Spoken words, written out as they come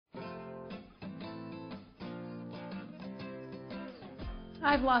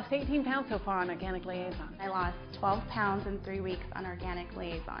I've lost 18 pounds so far on Organic Liaison. I lost 12 pounds in 3 weeks on Organic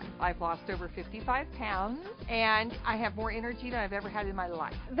Liaison. I've lost over 55 pounds, and I have more energy than I've ever had in my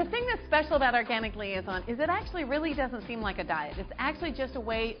life. The thing that's special about Organic Liaison is it actually really doesn't seem like a diet. It's actually just a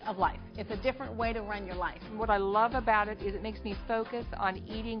way of life. It's a different way to run your life. What I love about it is it makes me focus on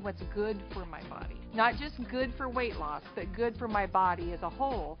eating what's good for my body. Not just good for weight loss, but good for my body as a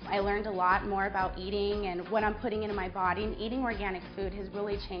whole. I learned a lot more about eating and what I'm putting into my body, and eating organic food has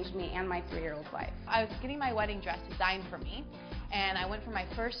really changed me and my 3-year-old's life. I was getting my wedding dress designed for me, and I went for my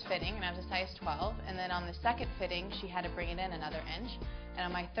first fitting, and I was a size 12, and then on the second fitting, she had to bring it in another inch, and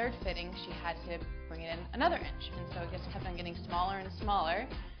on my third fitting, she had to bring it in another inch, and so it just kept on getting smaller and smaller,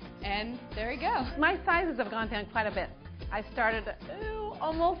 and there we go. My sizes have gone down quite a bit. I started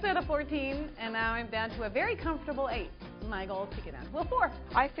almost at a 14, and now I'm down to a very comfortable 8. My goal is to get down to a 4.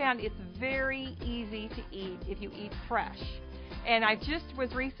 I found it's very easy to eat if you eat fresh. And I just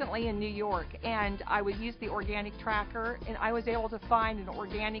was recently in New York, and I would use the organic tracker, and I was able to find an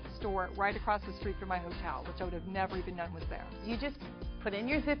organic store right across the street from my hotel, which I would have never even known was there. You just put in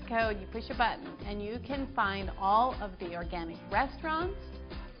your zip code, you push a button, and you can find all of the organic restaurants,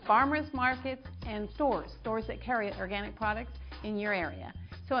 farmers markets, and stores that carry organic products in your area.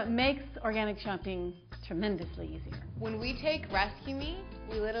 So it makes organic shopping tremendously easier. When we take Rescue Me,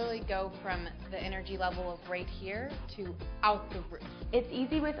 we literally go from the energy level of right here to out the roof. It's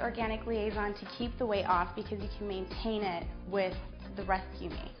easy with Organic Liaison to keep the weight off because you can maintain it with the Rescue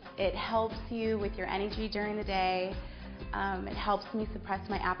Me. It helps you with your energy during the day. It helps me suppress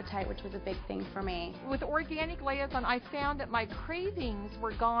my appetite, which was a big thing for me. With Organic Liaison, I found that my cravings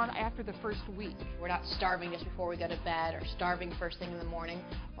were gone after the first week. We're not starving just before we go to bed or starving first thing in the morning.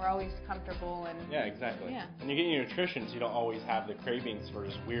 We're always comfortable and... Yeah, exactly. Yeah. And you get your nutrition, so you don't always have the cravings for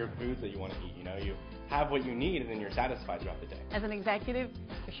just weird foods that you want to eat. You know, you have what you need, and then you're satisfied throughout the day. As an executive,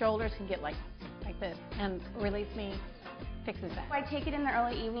 your shoulders can get like this, and Release Me fixes that. I take it in the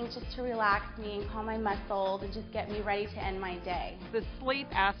early evenings just to relax me and calm my muscles and just get me ready to end my day. The sleep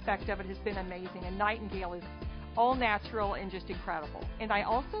aspect of it has been amazing, and Nightingale is all natural and just incredible. And I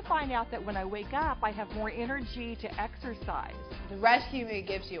also find out that when I wake up, I have more energy to exercise. The Rescue Me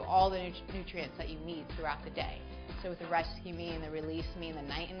gives you all the nutrients that you need throughout the day. So with the Rescue Me and the Release Me and the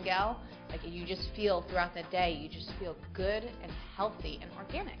Nightingale, like you just feel throughout the day, you just feel good and healthy and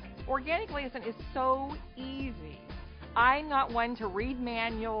organic. Organic Liaison is so easy. I'm not one to read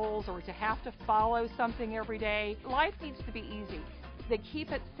manuals or to have to follow something every day. Life needs to be easy. They keep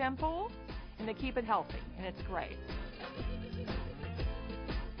it simple and they keep it healthy, and it's great.